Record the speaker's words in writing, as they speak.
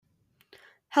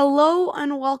Hello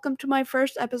and welcome to my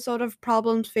first episode of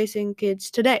Problems Facing Kids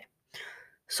Today.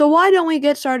 So why don't we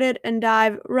get started and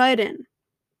dive right in?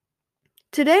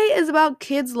 Today is about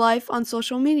kids' life on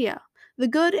social media, the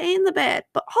good and the bad,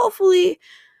 but hopefully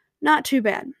not too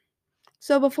bad.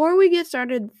 So before we get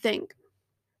started, think,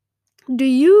 do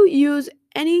you use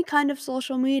any kind of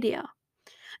social media?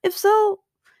 If so,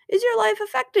 is your life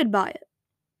affected by it?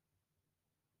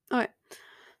 Alright,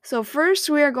 so first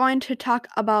we are going to talk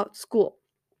about school.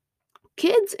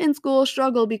 Kids in school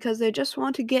struggle because they just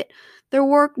want to get their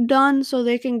work done so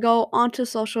they can go onto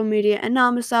social media and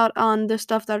not miss out on the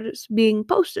stuff that is being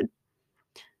posted.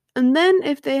 And then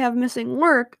if they have missing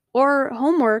work or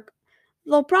homework,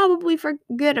 they'll probably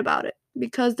forget about it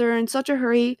because they're in such a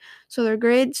hurry,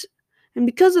 and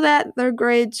because of that, their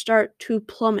grades start to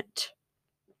plummet.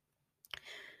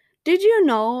 Did you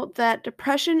know that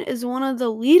depression is one of the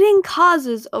leading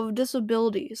causes of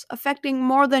disabilities, affecting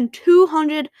more than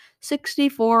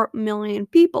 264 million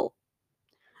people?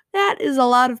 That is a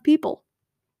lot of people.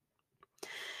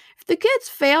 If the kids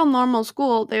fail normal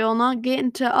school, they will not get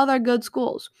into other good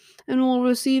schools and will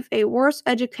receive a worse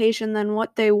education than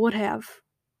what they would have,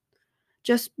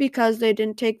 just because they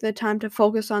didn't take the time to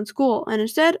focus on school and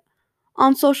instead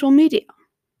on social media.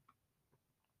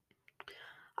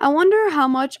 I wonder how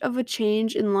much of a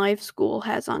change in life school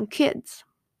has on kids.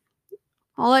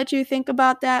 I'll let you think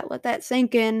about that, let that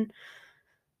sink in.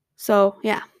 So,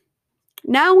 yeah.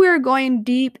 Now we're going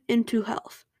deep into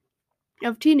health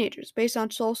of teenagers based on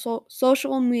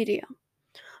social media.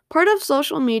 Part of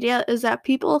social media is that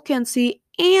people can see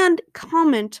and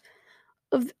comment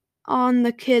on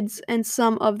the kids, and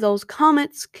some of those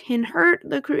comments can hurt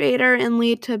the creator and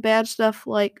lead to bad stuff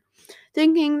like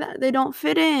thinking that they don't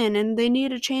fit in and they need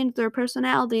to change their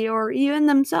personality or even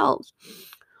themselves.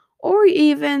 Or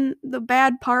even the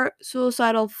bad part,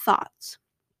 suicidal thoughts.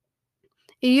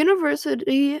 A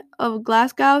University of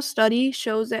Glasgow study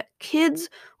shows that kids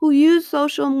who use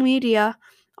social media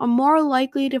are more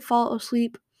likely to fall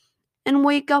asleep and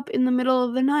wake up in the middle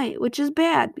of the night, which is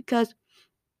bad because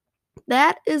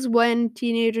that is when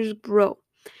teenagers grow.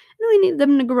 And we need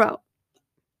them to grow.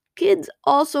 Kids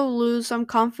also lose some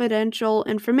confidential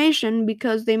information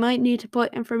because they might need to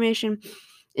put information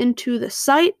into the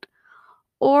site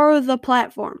or the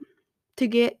platform to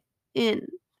get in.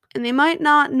 And they might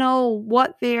not know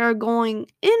what they are going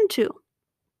into.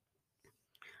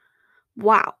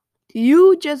 Wow,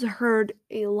 you just heard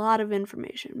a lot of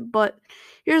information, but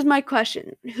here's my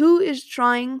question. Who is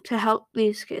trying to help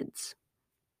these kids?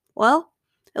 Well,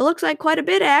 it looks like quite a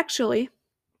bit actually.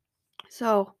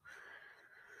 So,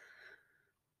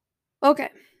 okay,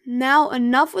 now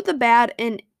enough with the bad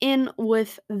and in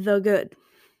with the good.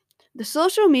 The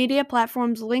social media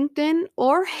platforms LinkedIn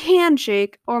or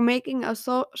Handshake are making a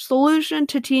solution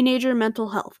to teenager mental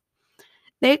health.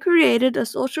 They created a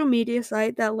social media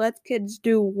site that lets kids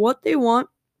do what they want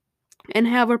and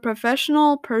have a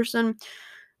professional person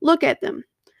look at them.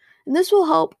 And this will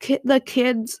help the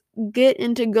kids get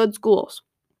into good schools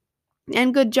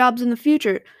and good jobs in the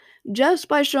future just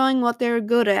by showing what they're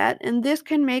good at, and this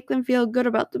can make them feel good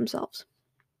about themselves.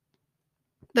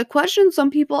 The question some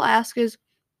people ask is,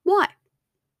 why?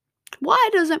 Why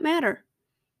does it matter?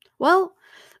 Well,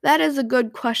 that is a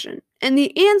good question. And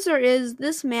the answer is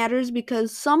this matters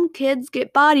because some kids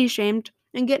get body shamed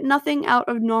and get nothing out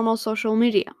of normal social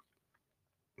media.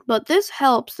 But this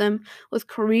helps them with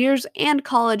careers and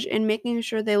college and making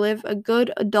sure they live a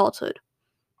good adulthood.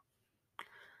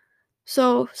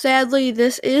 So, sadly,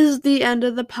 this is the end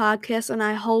of the podcast, and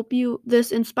I hope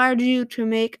this inspired you to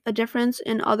make a difference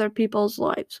in other people's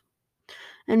lives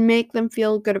and make them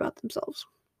feel good about themselves.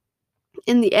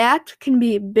 And the act can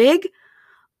be big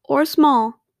or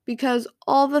small because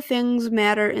all the things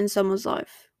matter in someone's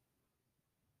life.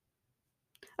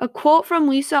 A quote from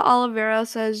Lisa Oliveira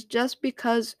says, "Just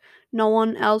because no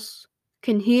one else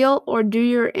can heal or do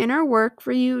your inner work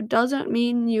for you doesn't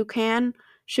mean you can,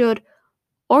 should,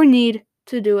 or need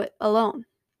to do it alone."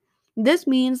 This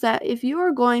means that if you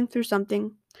are going through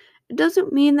something, it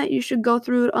doesn't mean that you should go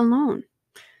through it alone.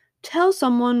 Tell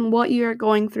someone what you are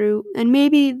going through, and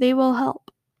maybe they will help.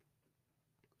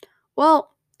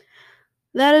 Well,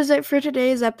 that is it for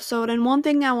today's episode, and one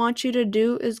thing I want you to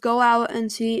do is go out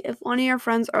and see if one of your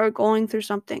friends are going through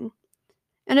something.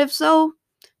 And if so,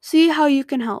 see how you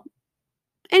can help.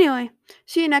 Anyway,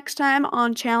 see you next time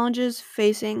on Challenges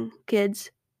Facing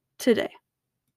Kids Today.